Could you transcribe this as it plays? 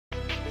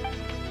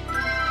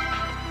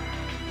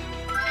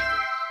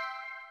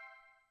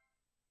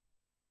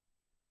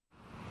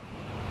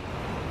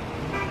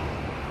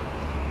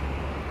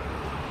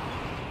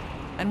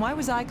And why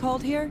was I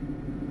called here?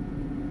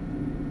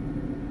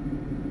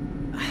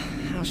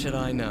 How should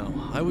I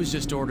know? I was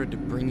just ordered to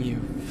bring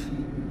you...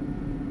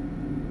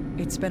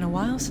 It's been a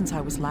while since I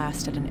was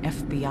last at an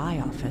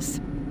FBI office.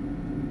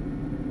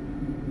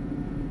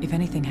 If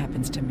anything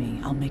happens to me,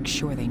 I'll make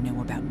sure they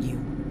know about you.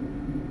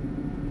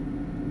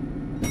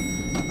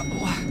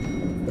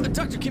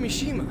 Dr.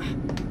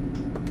 Kimishima!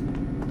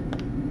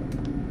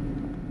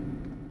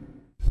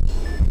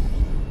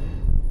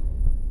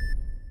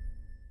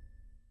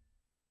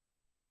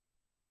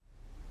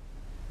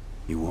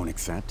 You won't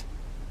accept?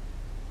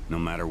 No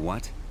matter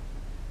what?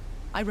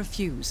 I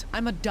refuse.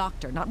 I'm a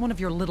doctor, not one of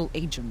your little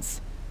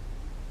agents.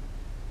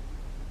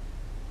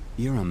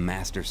 You're a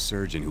master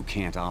surgeon who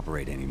can't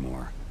operate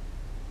anymore.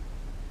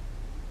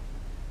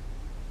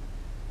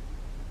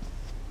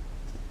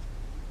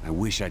 I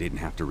wish I didn't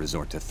have to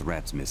resort to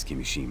threats, Miss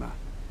Kimishima.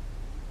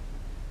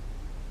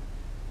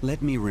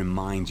 Let me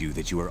remind you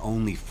that you are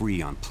only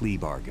free on plea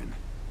bargain.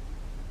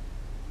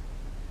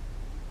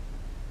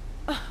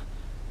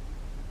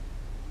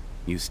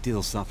 You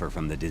still suffer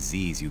from the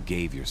disease you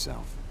gave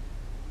yourself.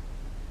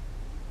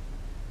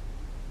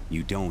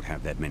 You don't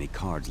have that many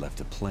cards left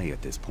to play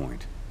at this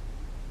point.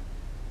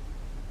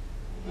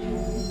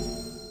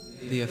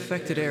 The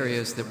affected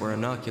areas that were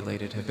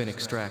inoculated have been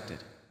extracted.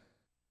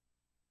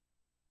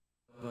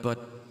 But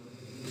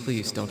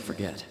please don't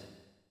forget.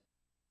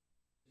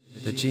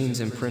 The genes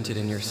imprinted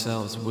in your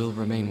cells will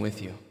remain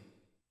with you.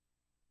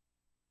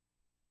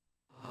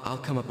 I'll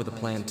come up with a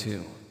plan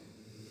too.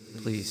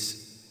 Please,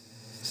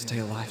 stay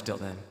alive till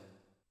then.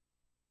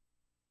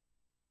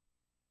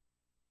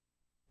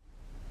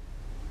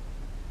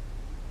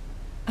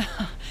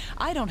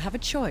 I don't have a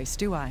choice,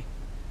 do I?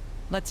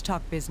 Let's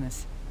talk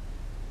business.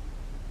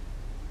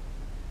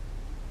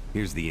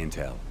 Here's the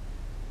intel.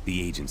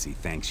 The agency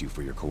thanks you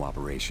for your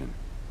cooperation.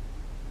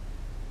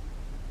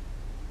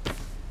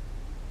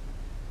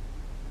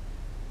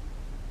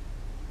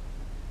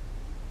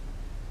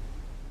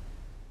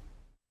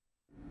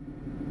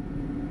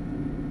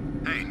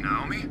 Hey,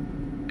 Naomi?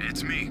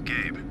 It's me,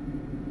 Gabe.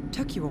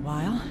 Took you a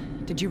while.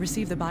 Did you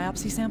receive the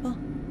biopsy sample?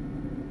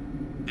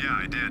 Yeah,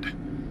 I did.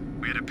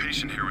 We had a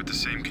patient here with the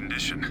same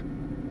condition.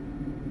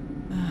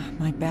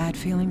 My bad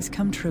feelings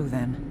come true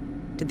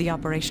then. Did the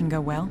operation go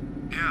well?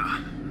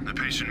 Yeah, the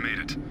patient made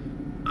it.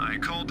 I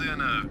called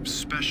in a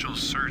special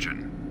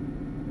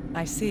surgeon.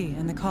 I see.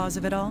 And the cause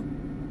of it all?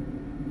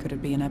 Could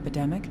it be an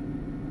epidemic?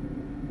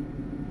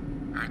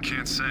 I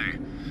can't say.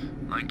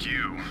 Like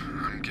you,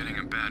 I'm getting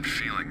a bad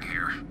feeling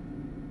here.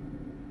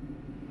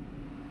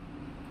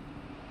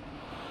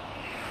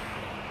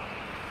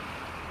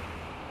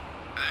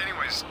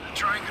 Anyways,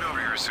 try and get over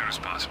here as soon as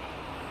possible.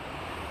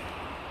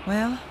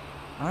 Well,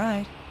 all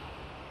right.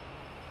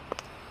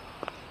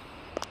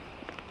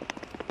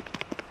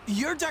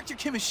 You're Dr.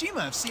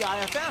 Kimishima of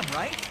CIFM,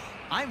 right?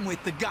 I'm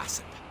with The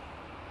Gossip.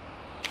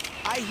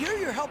 I hear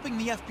you're helping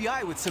the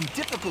FBI with some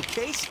difficult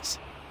cases.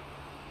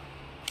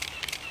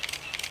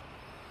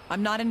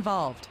 I'm not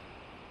involved.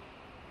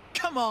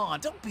 Come on,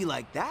 don't be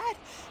like that.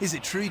 Is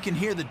it true you can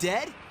hear the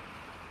dead?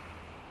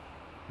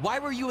 Why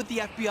were you at the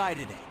FBI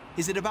today?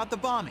 Is it about the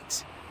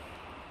bombings?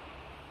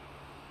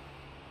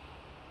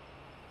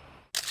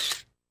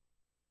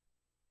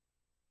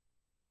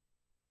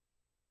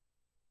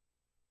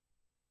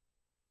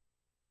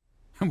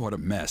 What a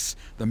mess.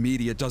 The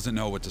media doesn't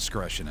know what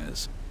discretion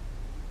is.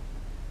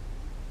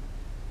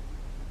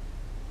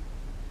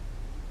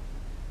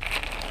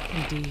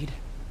 Indeed.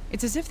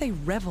 It's as if they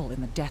revel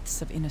in the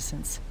deaths of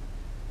innocents.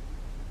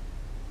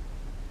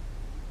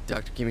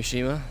 Dr.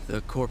 Kimishima, the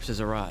corpse has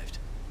arrived.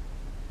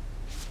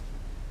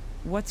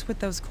 What's with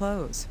those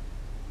clothes?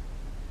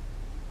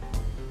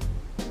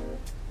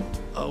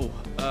 Oh,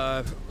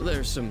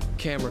 there's some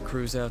camera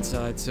crews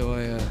outside,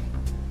 so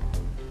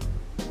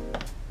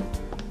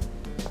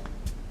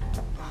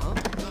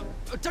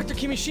Dr.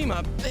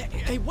 Kimishima,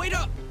 hey, wait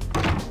up!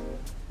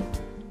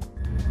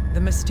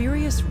 The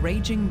mysterious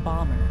raging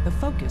bomber, the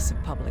focus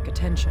of public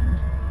attention.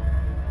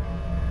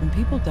 When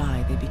people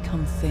die, they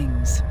become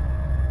things.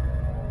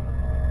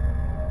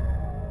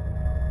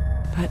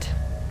 But...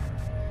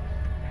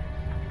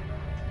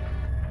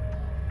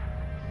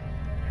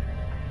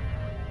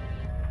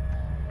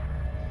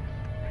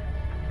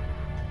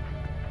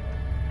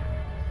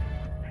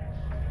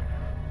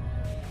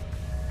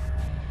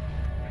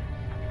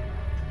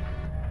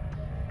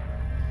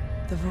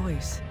 the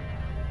voice.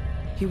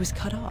 He was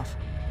cut off.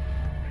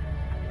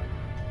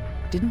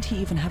 Didn't he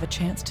even have a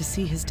chance to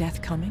see his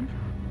death coming?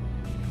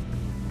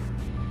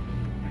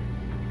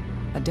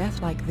 A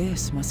death like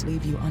this must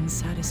leave you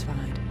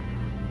unsatisfied.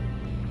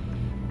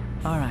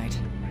 All right.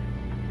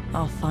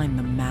 I'll find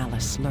the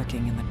malice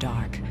lurking in the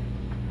dark.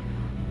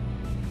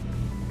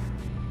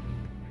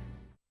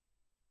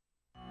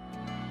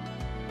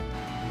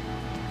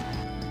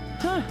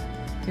 Huh.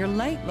 You're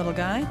late, little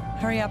guy.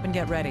 Hurry up and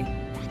get ready.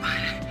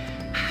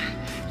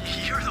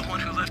 You're the one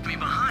who left me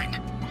behind.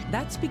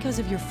 That's because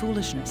of your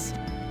foolishness.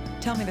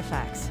 Tell me the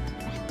facts.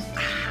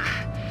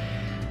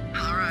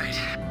 All right.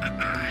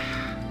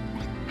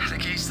 The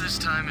case this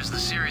toughest time is the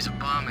series of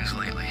bombings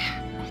lately.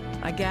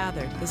 I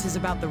gathered this is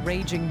about the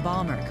raging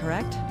bomber,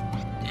 correct?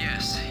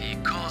 Yes, he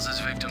calls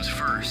his victims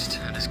first,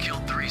 and has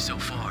killed 3 so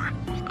far.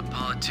 A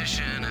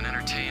politician, an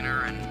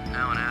entertainer, and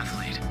now an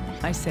athlete.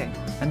 I see.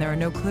 And there are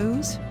no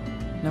clues?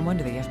 No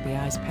wonder the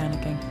FBI's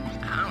panicking.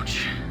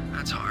 Ouch,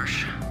 that's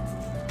harsh.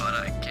 But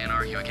I can't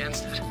argue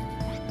against it.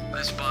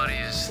 This body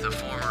is the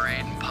former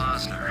Aiden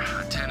Posner,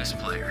 a tennis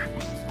player.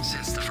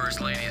 Since the First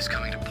Lady is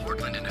coming to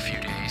Portland in a few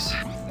days,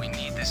 we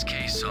need this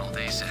case solved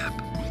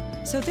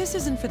ASAP. So this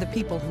isn't for the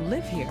people who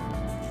live here.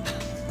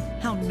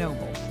 How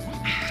noble.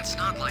 It's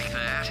not like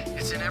that.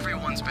 It's in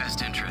everyone's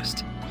best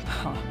interest.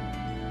 Huh.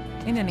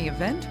 In any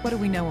event, what do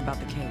we know about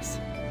the case?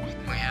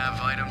 We have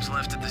items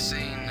left at the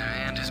scene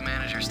and his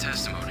manager's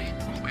testimony.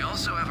 We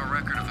also have a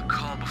record of the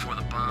call before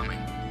the bombing.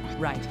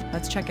 Right.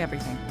 Let's check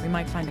everything. We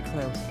might find a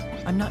clue.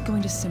 I'm not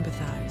going to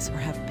sympathize or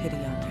have pity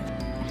on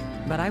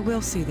you. But I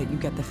will see that you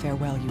get the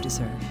farewell you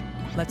deserve.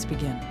 Let's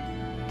begin.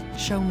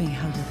 Show me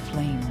how your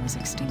flame was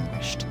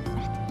extinguished.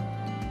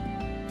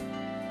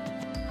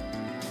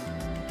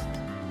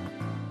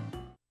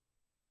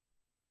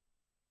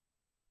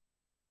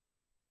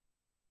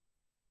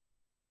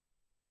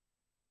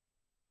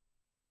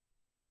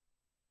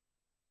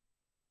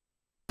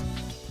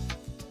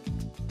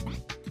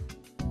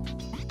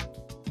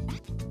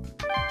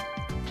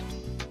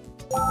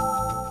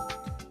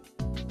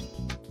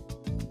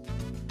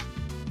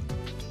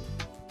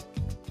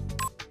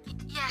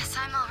 Yes,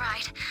 I'm all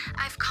right.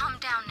 I've calmed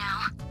down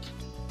now.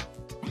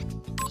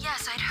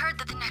 Yes, I'd heard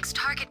that the next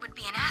target would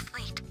be an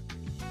athlete.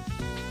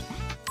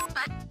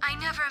 But I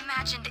never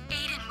imagined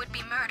Aiden would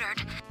be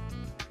murdered.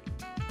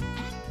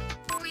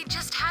 We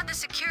just had the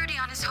security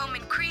on his home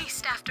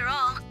increased, after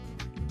all.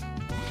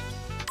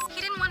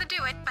 He didn't want to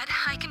do it, but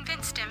I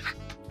convinced him.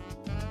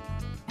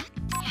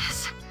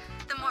 Yes,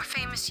 the more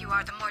famous you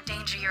are, the more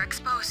danger you're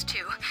exposed to.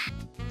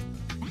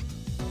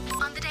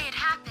 On the day it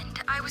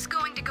happened, I was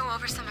going to go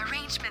over some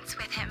arrangements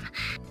with him.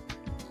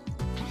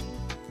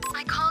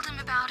 I called him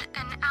about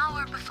an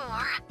hour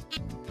before.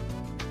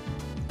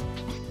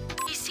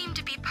 He seemed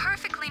to be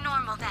perfectly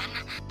normal then.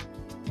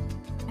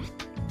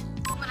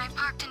 When I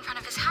parked in front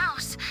of his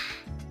house,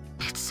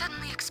 it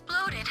suddenly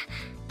exploded.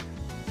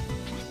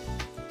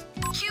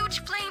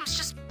 Huge flames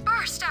just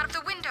burst out of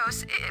the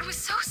windows. It was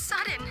so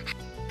sudden.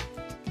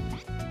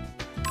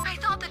 I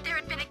thought that there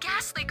had been a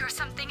gas leak or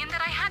something and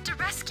that I had to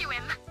rescue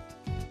him.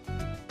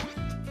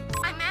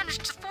 I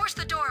managed to force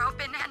the door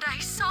open and I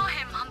saw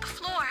him on the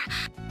floor.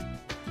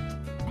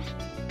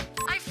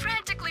 I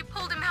frantically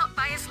pulled him out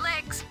by his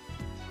legs,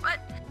 but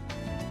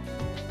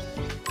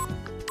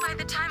by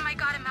the time I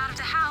got him out of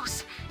the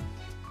house,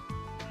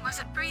 he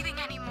wasn't breathing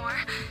anymore.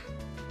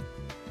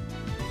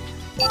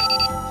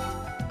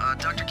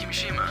 Dr.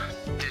 Kimishima,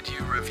 did you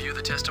review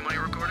the testimony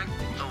recording?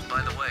 Oh,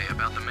 by the way,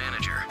 about the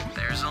manager.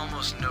 There's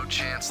almost no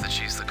chance that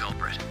she's the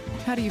culprit.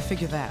 How do you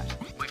figure that?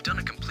 We've done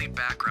a complete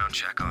background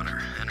check on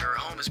her, and her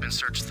home has been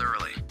searched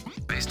thoroughly.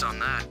 Based on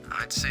that,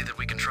 I'd say that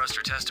we can trust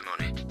her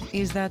testimony.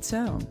 Is that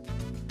so?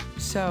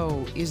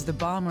 So, is the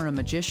bomber a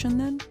magician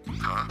then?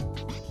 Huh?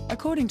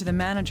 According to the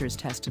manager's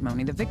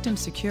testimony, the victim's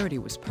security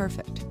was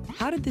perfect.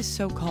 How did this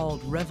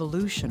so-called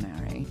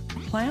revolutionary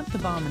plant the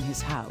bomb in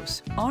his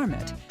house, arm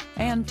it,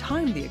 and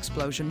time the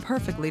explosion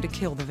perfectly to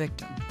kill the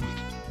victim?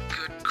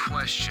 Good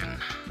question.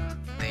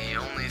 The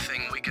only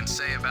thing we can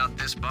say about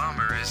this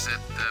bomber is that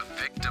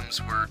the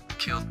victims were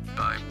killed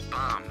by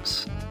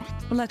bombs.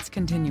 Well, let's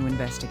continue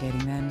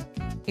investigating then.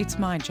 It's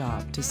my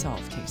job to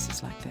solve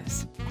cases like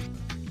this.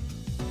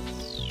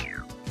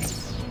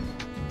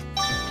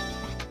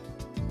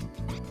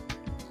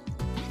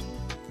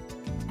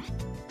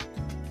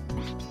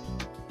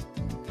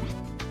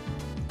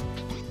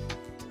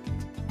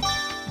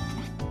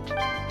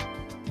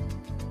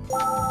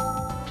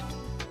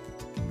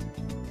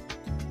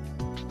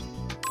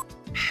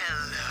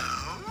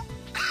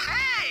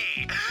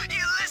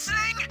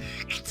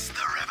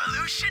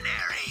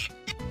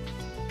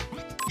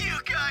 You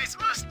guys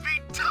must be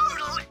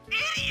total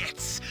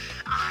idiots!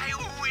 I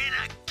win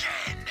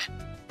again!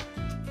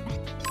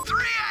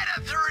 3 out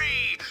of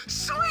 3!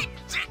 So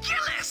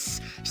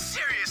ridiculous!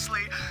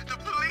 Seriously, the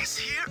police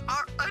here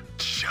are a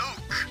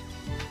joke!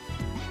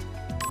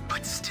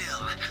 But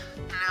still,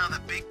 now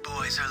the big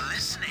boys are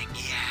listening,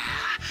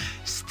 yeah?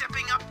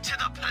 Stepping up to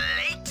the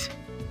plate?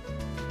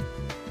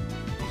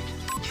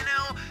 You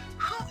know,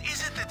 who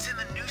is it that's in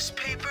the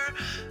newspaper?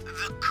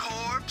 The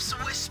Corpse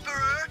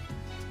Whisperer?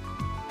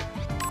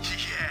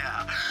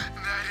 Yeah,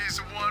 that is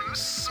one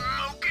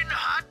smoking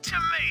hot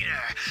tomato.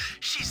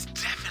 She's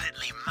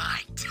definitely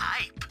my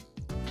type.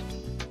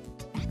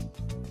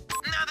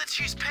 Now that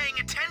she's paying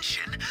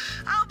attention,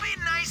 I'll be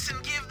nice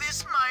and give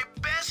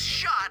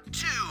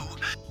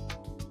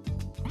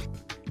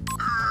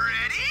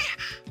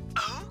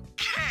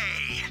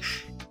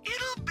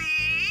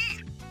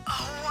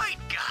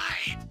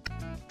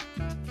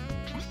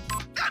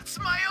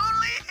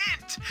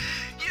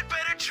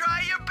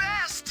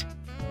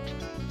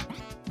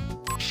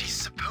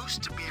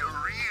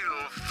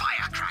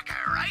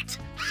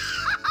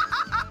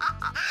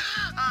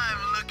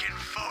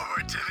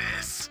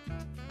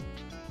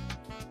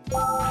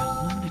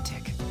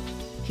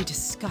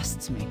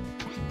disgusts me.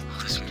 Well,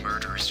 this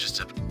murder is just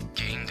a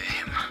game to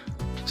him.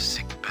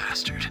 Sick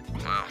bastard.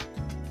 Well,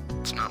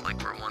 it's not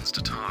like we're ones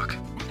to talk.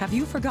 Have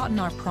you forgotten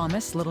our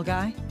promise, little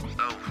guy?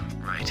 Oh,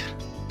 right.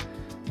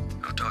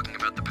 I'm talking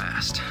about the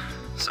past.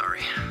 Sorry.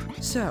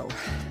 So,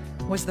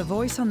 was the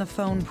voice on the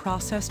phone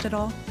processed at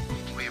all?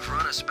 We've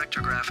run a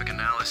spectrographic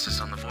analysis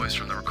on the voice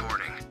from the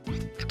recording.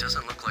 It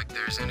doesn't look like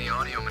there's any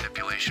audio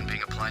manipulation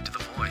being applied to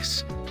the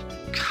voice.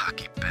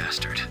 Cocky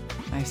bastard.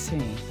 I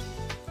see.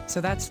 So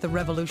that's the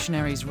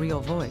revolutionary's real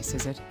voice,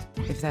 is it?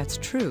 If that's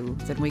true,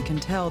 then we can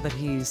tell that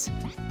he's...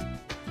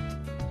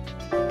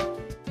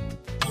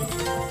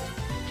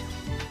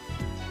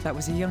 That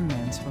was a young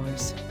man's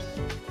voice.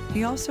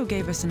 He also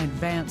gave us an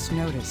advance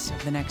notice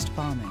of the next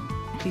bombing.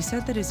 He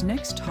said that his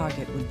next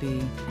target would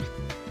be...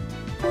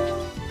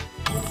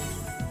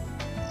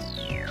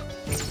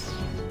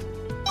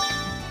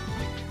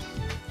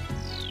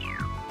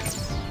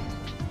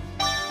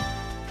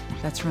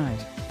 That's right,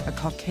 a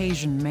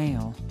Caucasian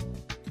male.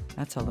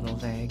 That's a little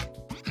vague.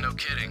 No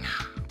kidding.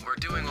 We're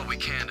doing what we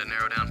can to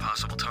narrow down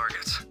possible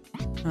targets.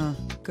 Huh,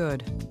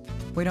 good.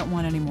 We don't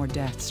want any more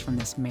deaths from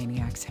this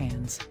maniac's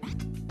hands.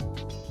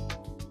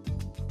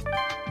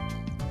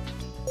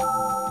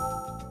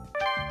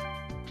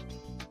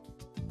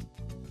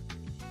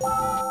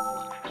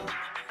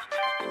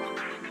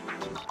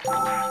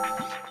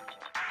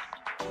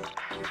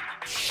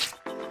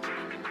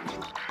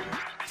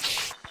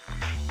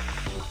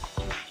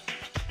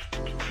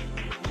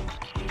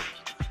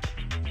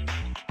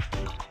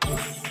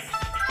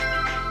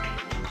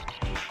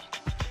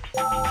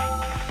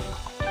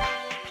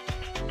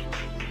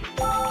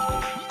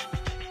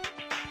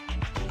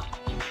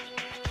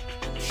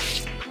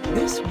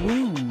 This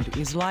wound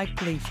is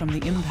likely from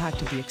the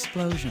impact of the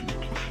explosion.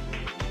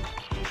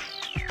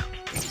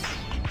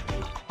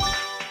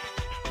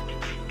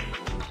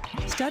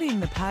 Studying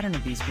the pattern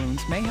of these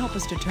wounds may help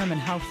us determine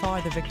how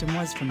far the victim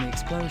was from the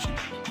explosion.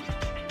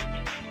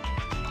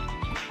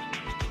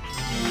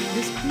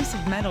 This piece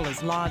of metal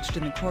is lodged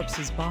in the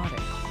corpse's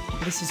body.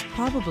 This is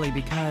probably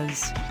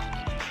because...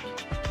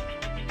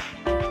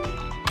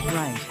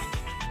 Right.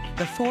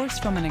 The force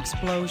from an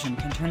explosion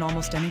can turn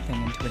almost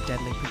anything into a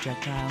deadly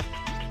projectile.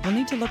 We'll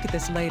need to look at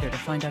this later to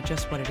find out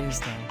just what it is,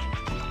 though.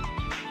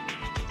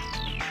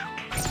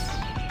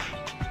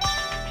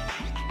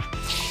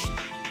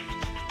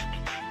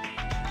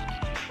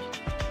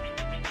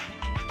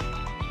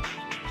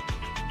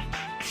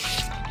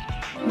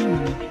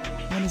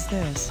 What is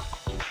this?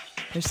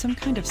 There's some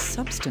kind of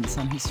substance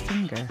on his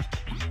finger.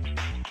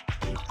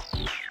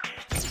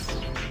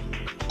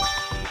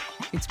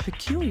 It's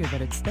peculiar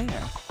that it's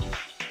there.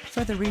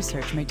 Further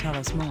research may tell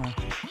us more.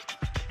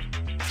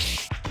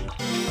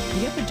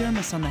 The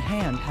epidermis on the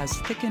hand has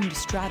thickened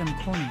stratum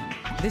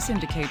corneum. This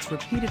indicates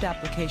repeated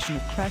application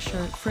of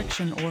pressure,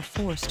 friction, or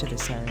force to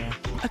this area,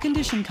 a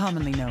condition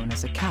commonly known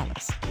as a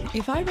callus.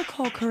 If I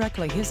recall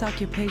correctly, his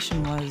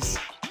occupation was...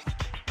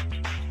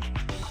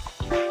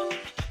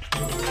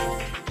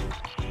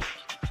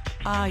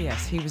 Ah,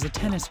 yes, he was a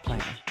tennis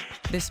player.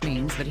 This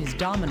means that his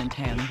dominant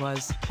hand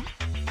was...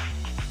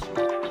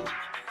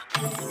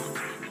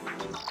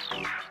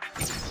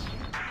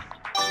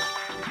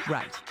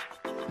 Right.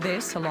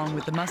 This, along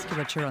with the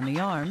musculature on the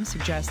arm,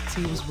 suggests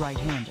he was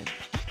right-handed.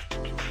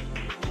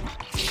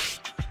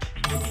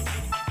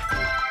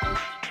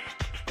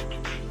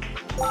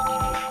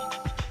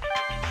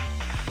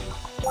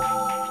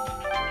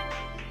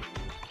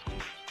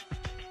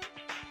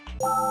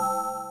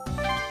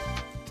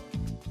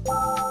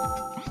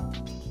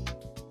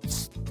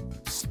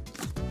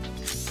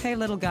 Hey,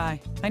 little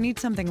guy, I need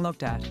something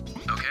looked at.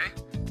 Okay.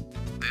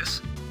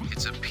 This?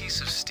 It's a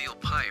piece of steel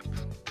pipe.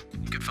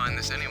 You could find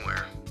this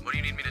anywhere. What do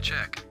you need me to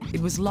check?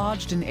 It was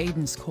lodged in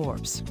Aiden's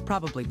corpse,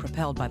 probably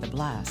propelled by the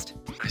blast.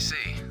 I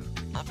see.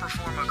 I'll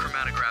perform a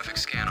chromatographic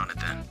scan on it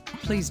then.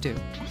 Please do.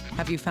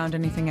 Have you found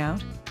anything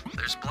out?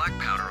 There's black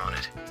powder on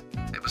it.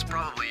 It was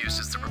probably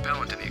used as the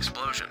propellant in the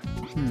explosion.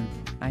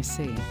 I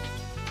see.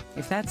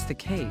 If that's the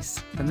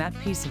case, then that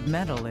piece of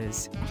metal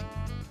is...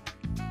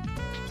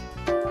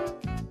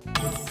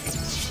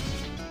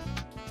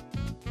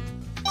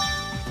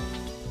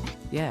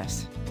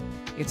 Yes.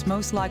 It's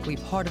most likely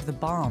part of the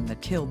bomb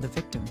that killed the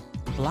victim.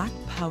 Black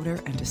powder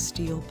and a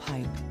steel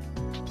pipe.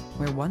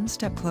 We're one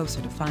step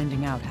closer to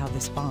finding out how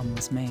this bomb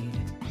was made.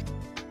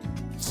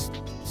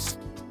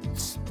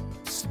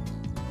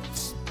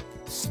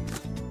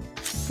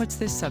 What's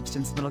this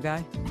substance, little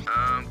guy?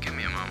 Give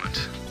me a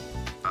moment.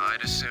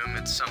 I'd assume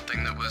it's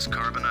something that was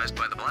carbonized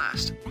by the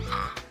blast.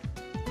 Huh.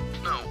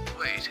 No,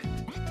 wait.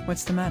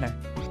 What's the matter?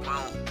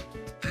 Well,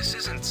 this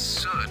isn't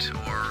soot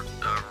or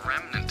a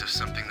remnant of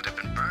something that had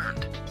been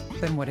burned.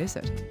 Then what is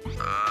it?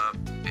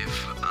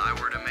 If I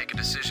were to make a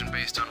decision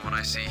based on what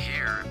I see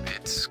here,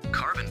 it's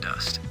carbon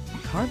dust.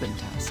 Carbon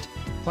dust?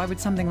 Why would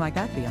something like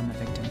that be on the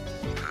victim?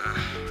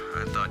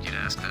 I thought you'd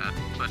ask that,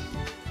 but,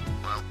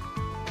 well,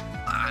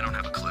 I don't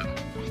have a clue.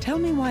 Tell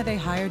me why they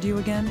hired you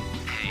again?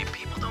 Hey,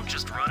 people don't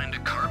just run into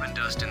carbon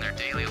dust in their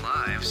daily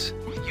lives.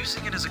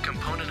 Using it as a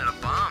component in a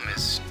bomb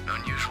is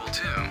unusual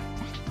too.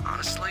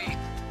 Honestly,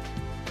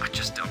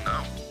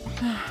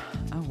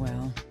 Oh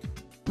well.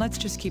 Let's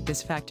just keep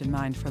this fact in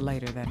mind for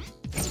later, then.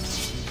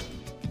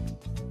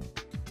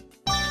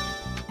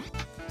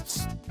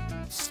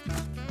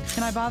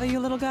 Can I bother you,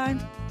 little guy?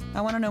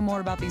 I want to know more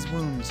about these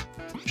wounds.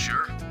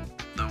 Sure.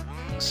 The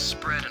wounds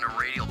spread in a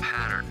radial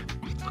pattern.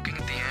 Looking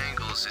at the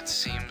angles, it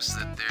seems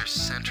that they're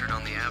centered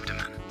on the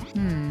abdomen.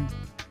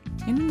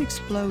 In an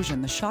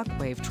explosion, the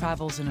shockwave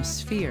travels in a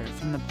sphere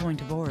from the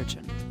point of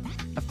origin.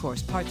 Of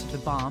course, parts of the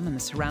bomb and the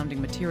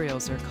surrounding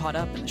materials are caught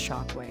up in the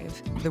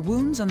shockwave. The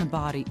wounds on the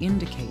body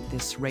indicate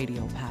this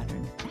radial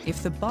pattern.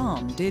 If the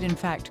bomb did in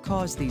fact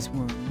cause these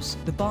wounds,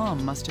 the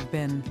bomb must have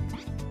been...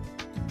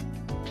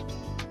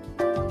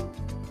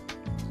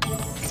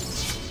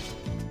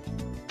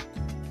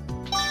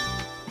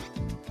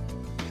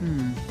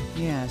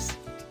 Yes.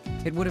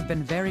 It would have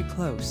been very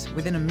close,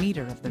 within a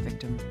meter of the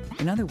victim.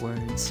 In other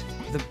words,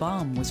 the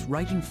bomb was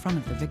right in front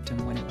of the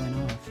victim when it went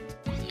off.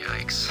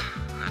 Yikes.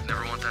 I'd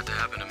never want that to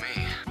happen to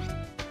me.